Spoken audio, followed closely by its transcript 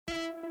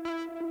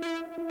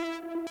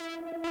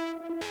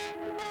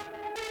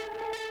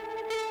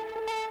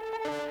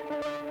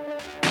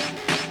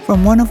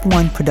From One of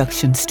One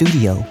Production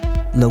Studio,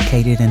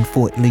 located in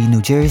Fort Lee,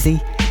 New Jersey,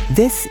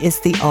 this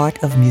is The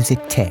Art of Music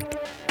Tech.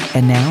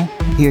 And now,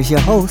 here's your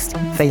host,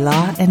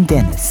 Fela and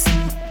Dennis.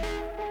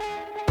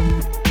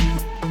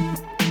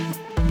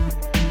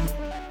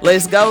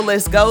 Let's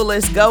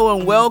go,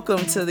 and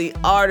welcome to the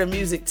Art of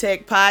Music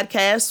Tech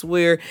podcast.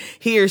 We're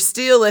here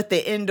still at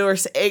the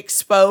Endorse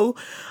Expo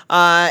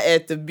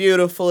at the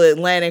beautiful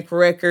Atlantic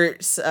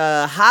Records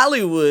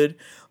Hollywood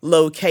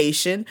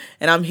location.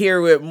 And I'm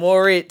here with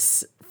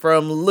Moritz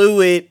from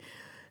Lewitt,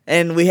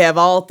 and we have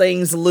all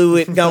things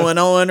Lewitt going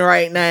on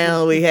right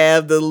now. We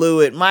have the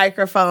Lewitt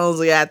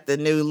microphones. We got the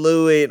new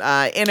Lewitt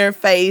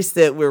interface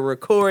that we're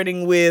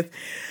recording with.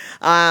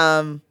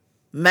 Man,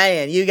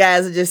 you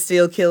guys are just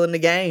still killing the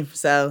game.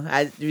 So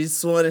I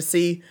just want to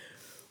see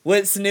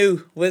what's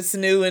new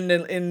in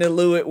the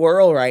Lewitt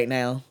world right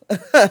now.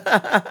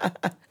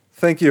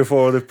 Thank you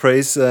for the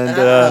praise.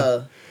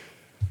 And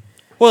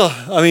well,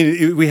 I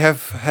mean, we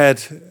have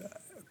had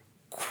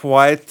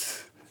quite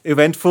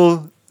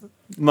eventful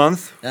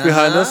month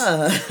behind us.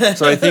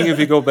 So I think if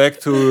we go back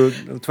to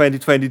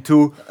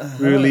 2022,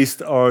 we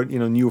released our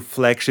new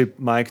flagship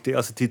mic, the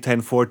LCT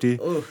 1040,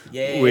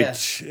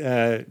 which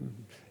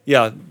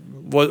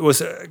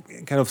was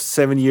kind of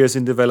 7 years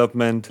in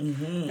development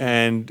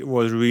and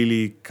was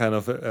really kind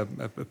of a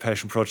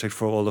passion project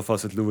for all of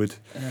us at Lewitt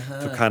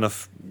to kind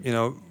of,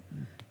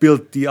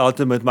 build the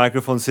ultimate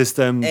microphone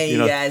system. And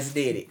you guys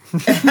did it.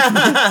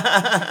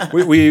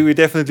 we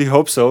definitely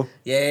hope so.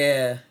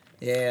 Yeah.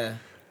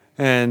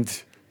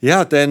 And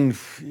yeah, then,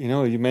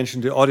 you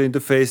mentioned the audio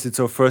interface. It's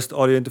our first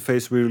audio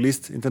interface we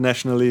released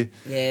internationally.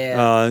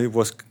 Yeah. It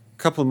was a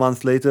couple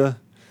months later.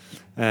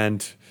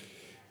 And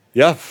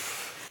yeah.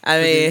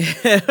 I mean,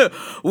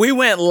 we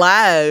went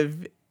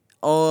live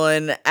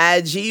on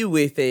IG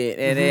with it,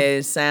 and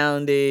it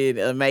sounded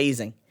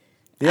amazing.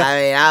 Yeah.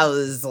 I mean, I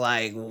was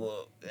like, and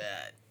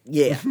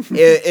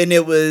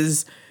it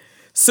was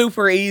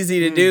super easy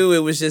to do. It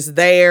was just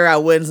there. I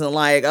wasn't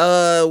like,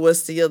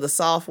 what's the other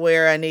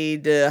software I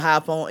need to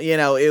hop on?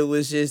 It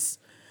was just,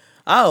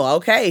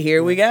 okay,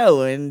 here we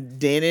go. And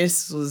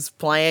Dennis was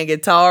playing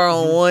guitar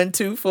on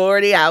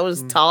 240. I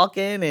was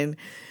talking, and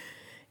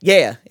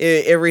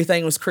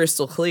everything was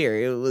crystal clear.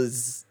 It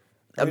was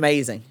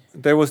amazing.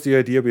 That was the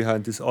idea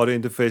behind this audio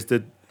interface,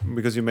 that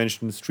because you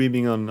mentioned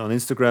streaming on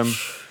Instagram.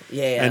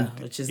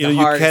 Which is the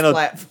hardest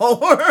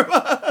platform.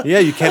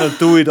 You cannot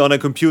do it on a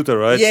computer,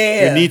 right?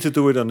 Yeah. You need to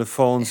do it on the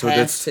phone. So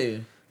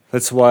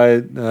that's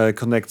why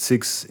Connect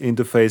 6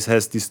 interface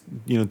has this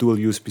dual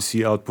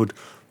USB-C output,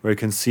 where you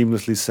can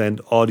seamlessly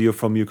send audio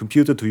from your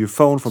computer to your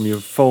phone, from your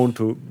phone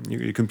to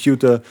your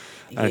computer,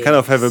 and kind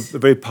of have a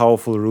very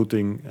powerful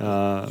routing,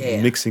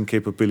 mixing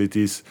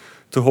capabilities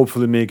to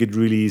hopefully make it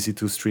really easy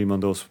to stream on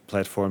those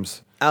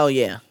platforms. Oh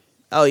yeah.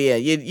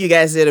 You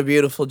guys did a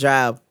beautiful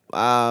job.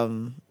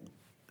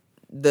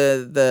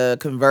 The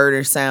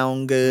converters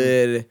sound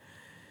good.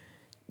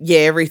 Yeah,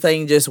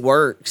 everything just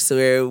works.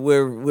 So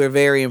we're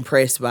very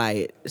impressed by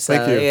it. So,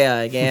 thank you.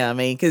 Yeah. I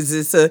mean,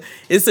 because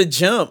it's a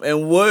jump.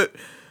 And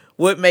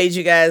what made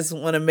you guys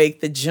want to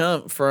make the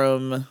jump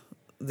from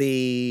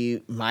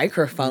the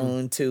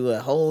microphone to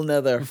a whole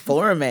nother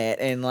format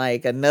and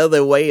like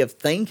another way of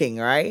thinking,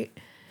 right?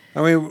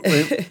 I mean,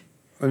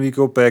 when we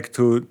go back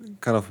to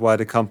kind of why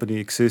the company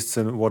exists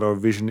and what our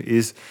vision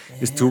is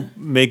to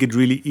make it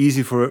really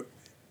easy for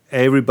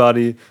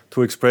everybody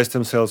to express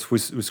themselves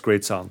with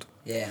great sound.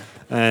 Yeah.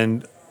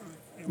 And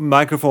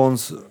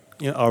microphones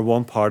are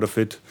one part of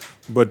it,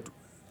 but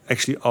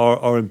actually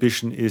our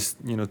ambition is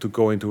to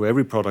go into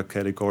every product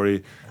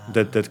category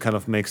that kind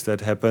of makes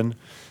that happen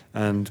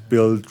and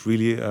build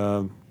really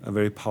a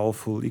very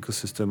powerful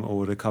ecosystem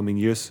over the coming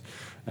years.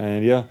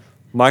 And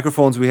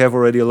microphones, we have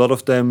already a lot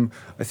of them.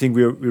 I think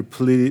we're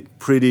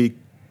pretty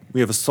we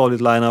have a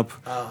solid lineup.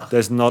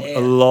 There's not a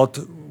lot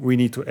we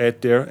need to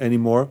add there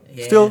anymore.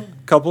 Still a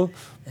couple,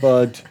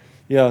 but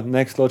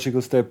next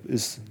logical step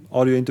is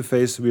audio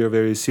interface. We are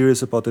very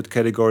serious about that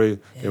category.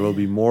 There will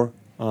be more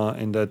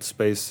in that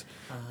space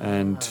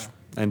and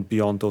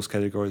beyond those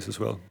categories as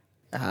well.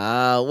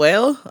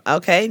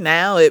 Okay,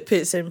 now it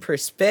puts in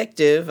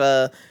perspective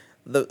the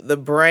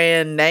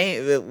brand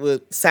name.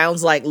 It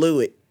sounds like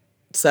Lewitt.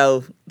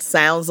 So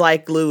sounds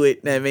like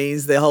Lewitt. That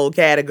means the whole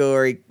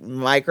category,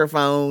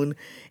 microphone,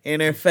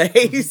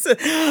 interface,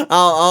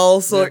 all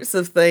sorts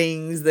of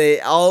things,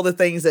 all the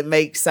things that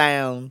make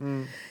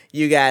sound.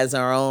 You guys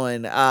are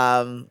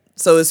on.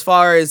 So as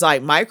far as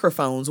like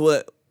microphones,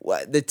 what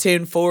the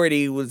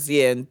 1040 was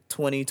in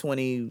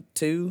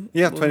 2022.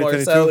 Yeah,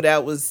 2022. So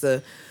that was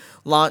the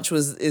launch.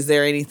 Is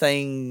there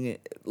anything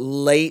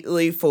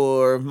lately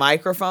for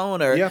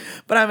microphone or? Yeah.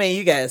 But I mean,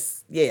 you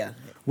guys,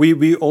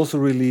 We also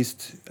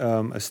released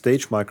a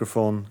stage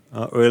microphone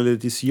earlier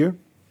this year.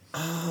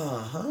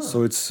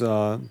 So it's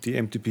the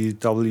MTP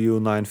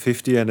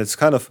W950, and it's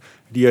kind of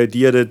the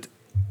idea that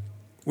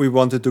we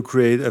wanted to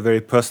create a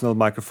very personal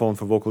microphone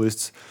for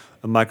vocalists,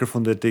 a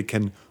microphone that they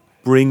can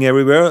bring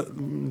everywhere.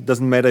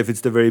 Doesn't matter if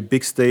it's the very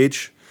big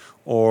stage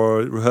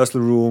or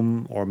rehearsal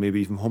room or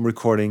maybe even home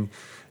recording.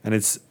 And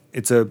it's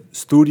it's a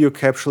studio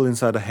capsule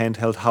inside a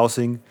handheld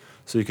housing,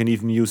 so you can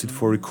even use it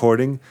for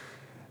recording.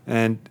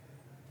 And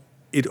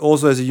it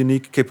also has a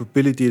unique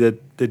capability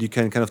that you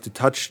can kind of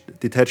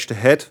detach the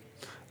head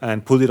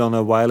and put it on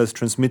a wireless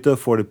transmitter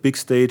for the big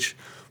stage,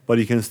 but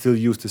you can still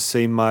use the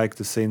same mic,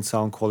 the same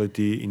sound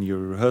quality in your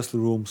rehearsal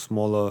room,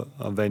 smaller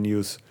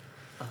venues,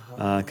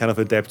 kind of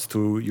adapt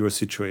to your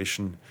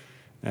situation.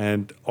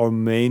 And our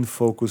main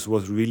focus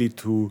was really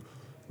to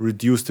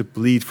reduce the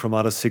bleed from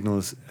other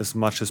signals as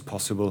much as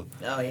possible.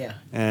 Oh yeah.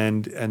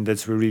 And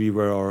that's really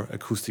where our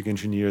acoustic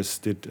engineers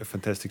did a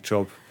fantastic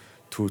job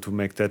to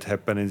make that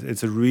happen.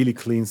 It's a really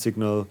clean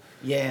signal.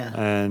 Yeah.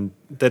 And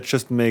that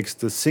just makes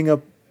the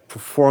singer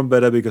perform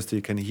better because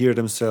they can hear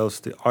themselves,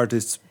 the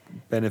artists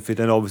benefit,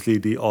 and obviously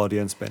the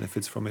audience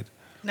benefits from it.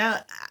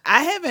 Now,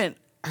 I haven't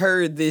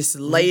heard this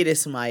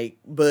latest mic,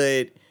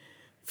 but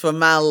for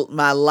my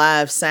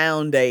live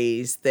sound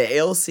days, the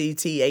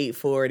LCT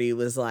 840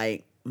 was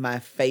like my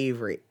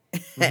favorite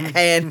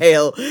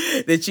handheld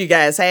that you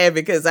guys had,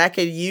 because I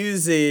could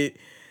use it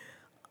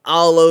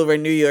all over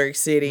New York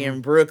City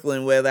and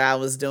Brooklyn, whether I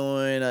was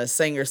doing a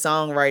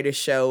singer-songwriter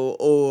show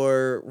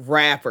or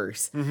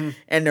rappers.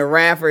 And the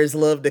rappers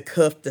loved to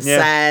cuff the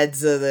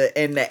sides of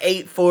and the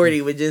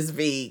 840 would just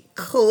be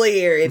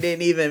clear. It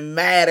didn't even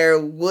matter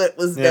what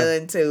was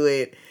done to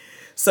it.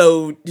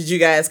 So did you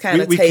guys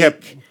kind of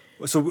take...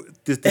 So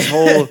this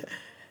whole,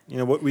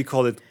 what we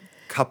call it,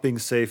 cupping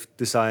safe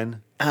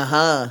design.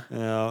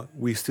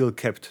 We still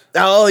kept.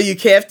 Oh, you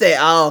kept it?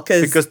 Oh,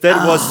 because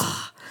that was,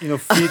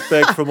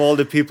 feedback from all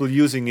the people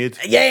using it.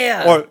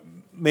 Yeah. Or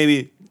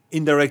maybe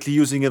indirectly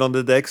using it on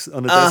the desk,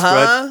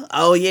 right?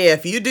 Oh yeah.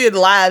 If you did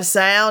live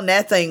sound,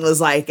 that thing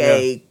was like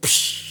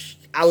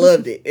I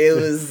loved it. It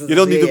was. You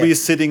don't need to be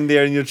sitting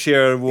there in your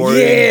chair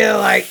worrying. Yeah,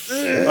 like.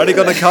 Are they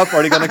gonna cup?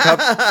 Are they gonna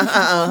cup?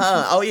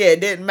 Oh yeah, it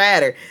didn't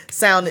matter.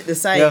 Sounded the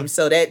same. Yeah.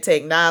 So that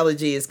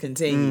technology is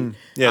continued.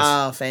 Yes.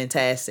 Oh,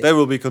 fantastic. That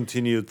will be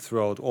continued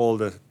throughout all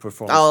the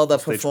performance. All the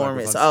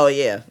performance. Oh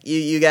yeah,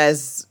 you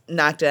guys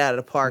knocked it out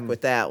of the park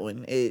with that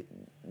one.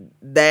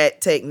 That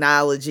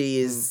technology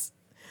is.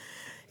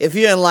 If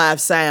you're in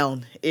live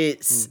sound,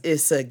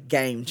 it's a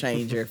game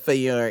changer for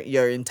your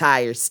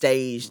entire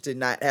stage to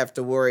not have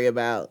to worry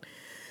about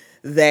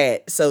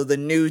that. So the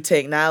new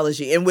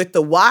technology, and with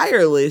the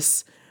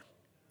wireless,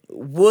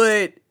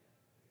 what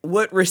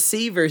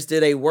receivers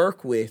do they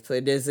work with? Or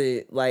does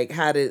it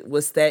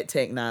what's that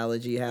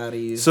technology? How do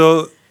you?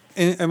 So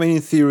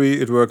in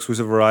theory, it works with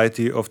a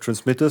variety of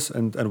transmitters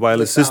and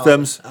wireless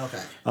systems.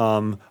 Okay.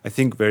 I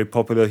think very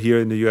popular here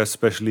in the US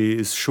especially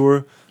is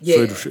Shure.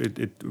 Yeah. So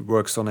it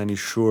works on any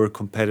Shure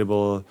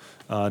compatible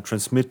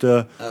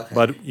transmitter. Okay.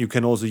 But you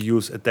can also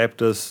use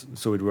adapters,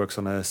 so it works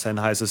on a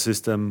Sennheiser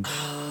system.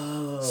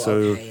 Oh, so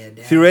okay,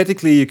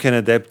 theoretically, you can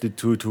adapt it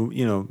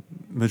to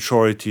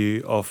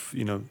majority of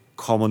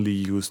commonly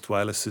used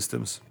wireless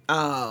systems.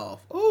 Oh,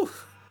 ooh,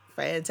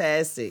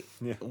 fantastic!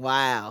 Yeah.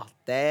 Wow,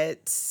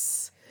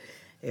 that's.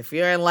 If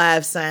you're in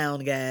live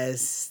sound,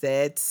 guys,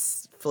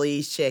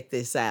 please check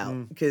this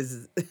out,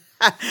 because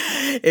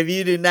if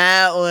you do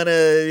not want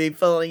to be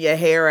pulling your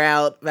hair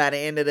out by the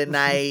end of the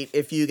night,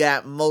 if you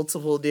got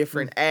multiple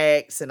different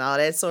acts and all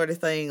that sort of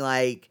thing,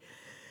 like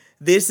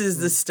this is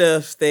the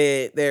stuff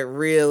that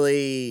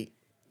really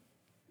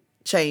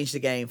changed the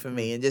game for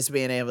me, and just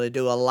being able to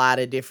do a lot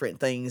of different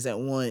things at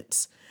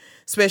once,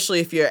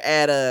 especially if you're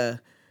at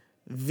a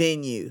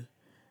venue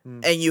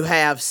and you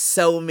have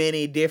so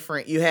many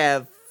different, you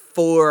have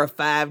 4 or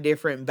 5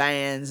 different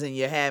bands and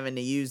you're having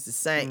to use the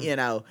same,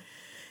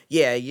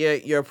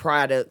 your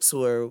products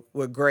were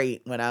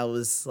great when I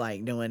was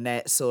like doing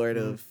that sort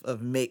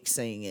of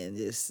mixing and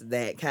just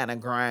that kind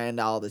of grind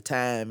all the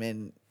time.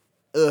 And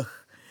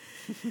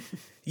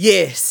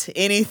yes,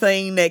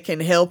 anything that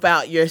can help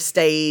out your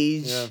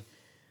stage,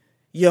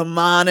 your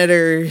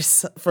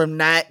monitors from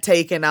not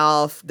taking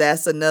off.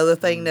 That's another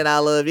thing that I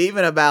love,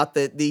 even about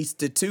the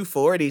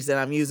 240s that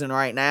I'm using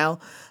right now.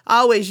 I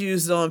always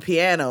used on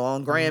piano,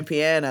 on grand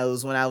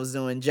pianos when I was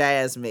doing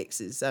jazz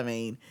mixes. I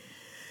mean,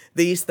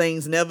 these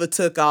things never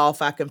took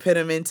off. I can put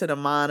them into the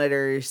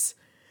monitors.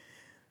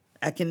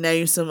 I can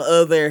name some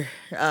other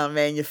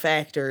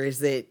manufacturers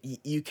that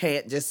you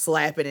can't just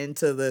slap it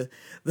into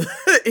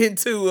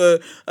into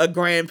a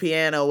grand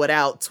piano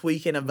without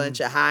tweaking a bunch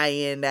of high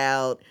end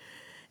out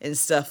and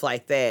stuff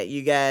like that.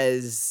 You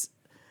guys,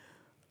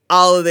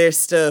 all of their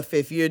stuff,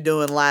 if you're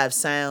doing live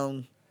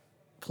sound,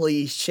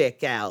 please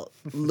check out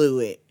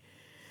Lewitt.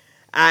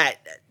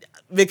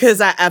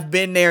 Because I've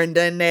been there and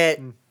done that.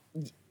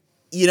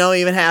 You don't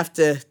even have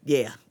to,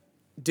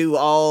 do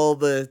all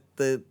the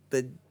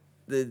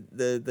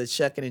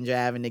shucking and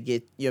jiving to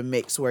get your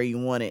mix where you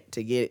want it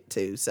to get it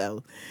to.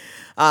 So,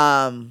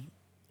 and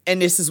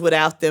this is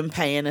without them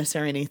paying us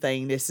or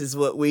anything. This is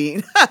what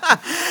we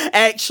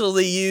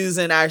actually use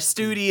in our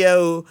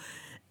studio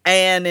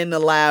and in the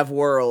live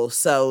world.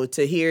 So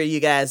to hear you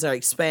guys are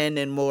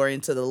expanding more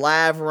into the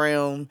live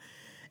realm,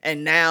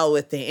 and now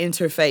with the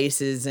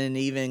interfaces and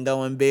even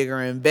going bigger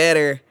and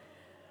better,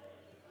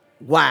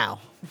 wow.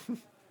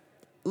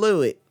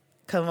 Lewitt,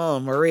 Come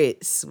on,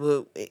 Moritz.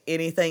 Well,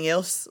 anything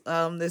else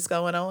that's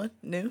going on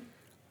new?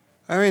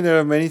 I mean, there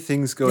are many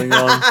things going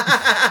on,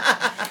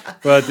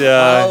 but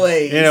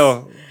Always.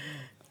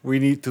 we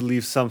need to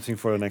leave something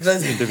for the next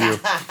interview.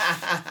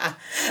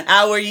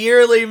 Our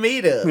yearly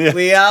meetup. Yeah.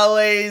 We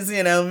always,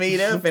 meet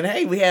up, and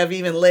hey, we have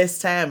even less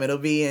time. It'll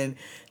be in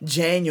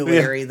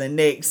January, the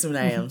next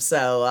time.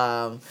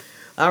 So,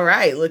 all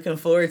right, looking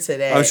forward to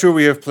that. I'm sure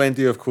we have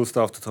plenty of cool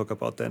stuff to talk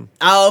about then.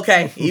 Oh,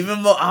 okay.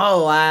 Even more.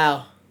 Oh,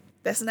 wow.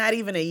 That's not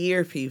even a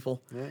year,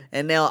 people. Yeah.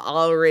 And they'll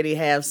already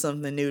have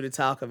something new to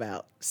talk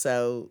about.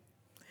 So,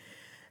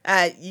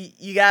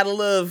 you got to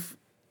love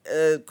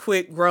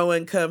quick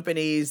growing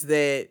companies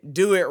that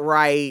do it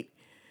right,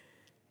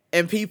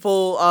 and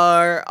people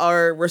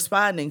are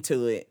responding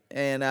to it.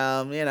 And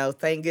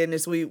thank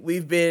goodness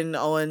we've been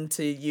on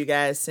to you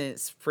guys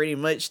since pretty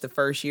much the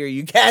first year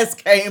you guys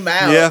came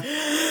out. Yeah.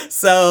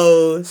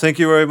 So Thank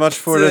you very much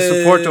for the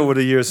support over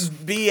the years.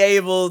 be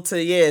able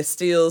to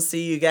still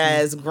see you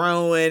guys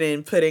growing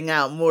and putting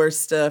out more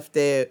stuff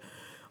that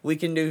we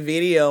can do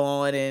video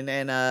on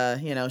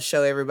and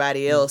show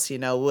everybody else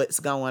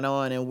what's going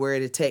on and where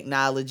the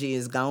technology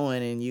is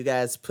going, and you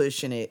guys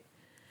pushing it.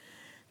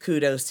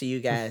 Kudos to you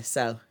guys.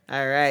 So,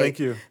 all right. Thank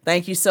you.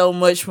 Thank you so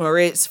much,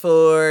 Moritz,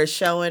 for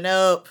showing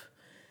up.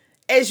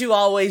 As you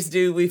always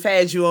do, we've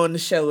had you on the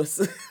show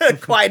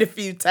quite a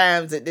few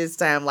times at this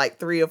time, like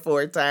 3 or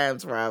 4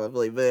 times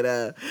probably.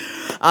 But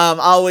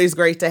always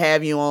great to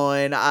have you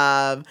on.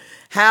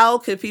 How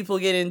could people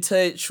get in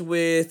touch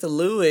with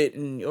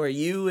Lewitt or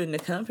you and the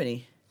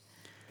company?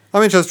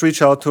 I mean, just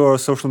reach out to our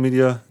social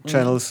media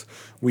channels.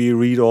 We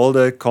read all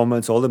the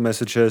comments, all the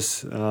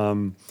messages.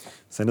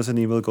 Send us an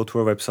email, go to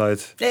our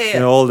website.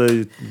 Yeah. All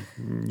the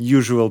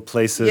usual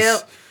places.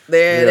 Yep.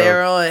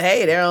 They're on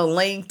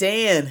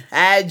LinkedIn,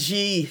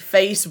 IG,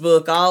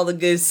 Facebook, all the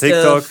good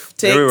stuff.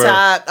 TikTok.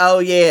 Everywhere. Oh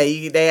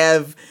yeah, they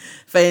have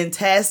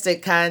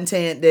fantastic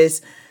content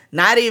that's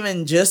not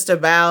even just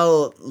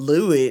about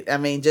Lewitt. I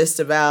mean, just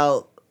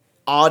about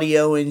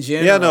audio in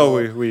general. Yeah, no,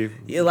 we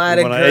want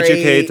to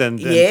educate and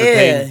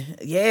entertain.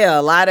 Yeah,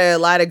 a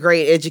lot of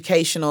great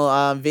educational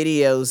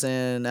videos,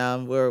 and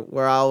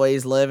we're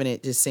always loving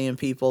it, just seeing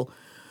people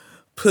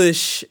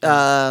push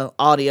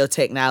audio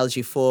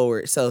technology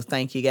forward. So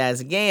thank you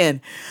guys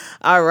again.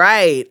 All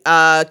right,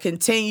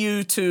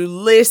 continue to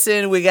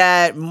listen. We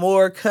got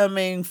more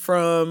coming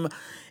from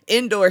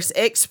Endorse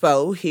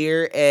Expo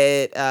here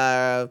at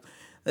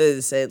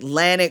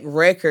Atlantic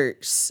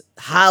Records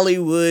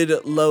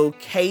Hollywood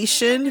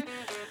location.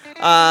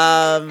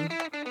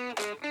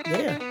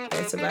 Yeah,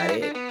 that's about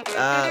it.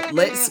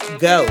 Let's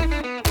go.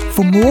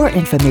 For more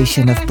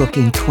information of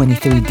booking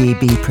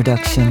 23DB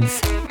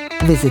Productions,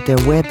 visit their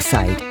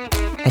website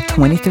at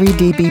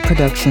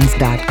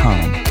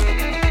 23dbproductions.com.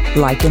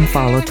 Like and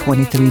follow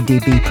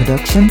 23DB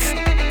Productions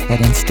at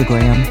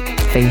Instagram,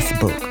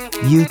 Facebook,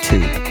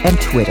 YouTube, and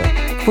Twitter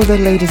for the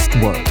latest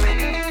work.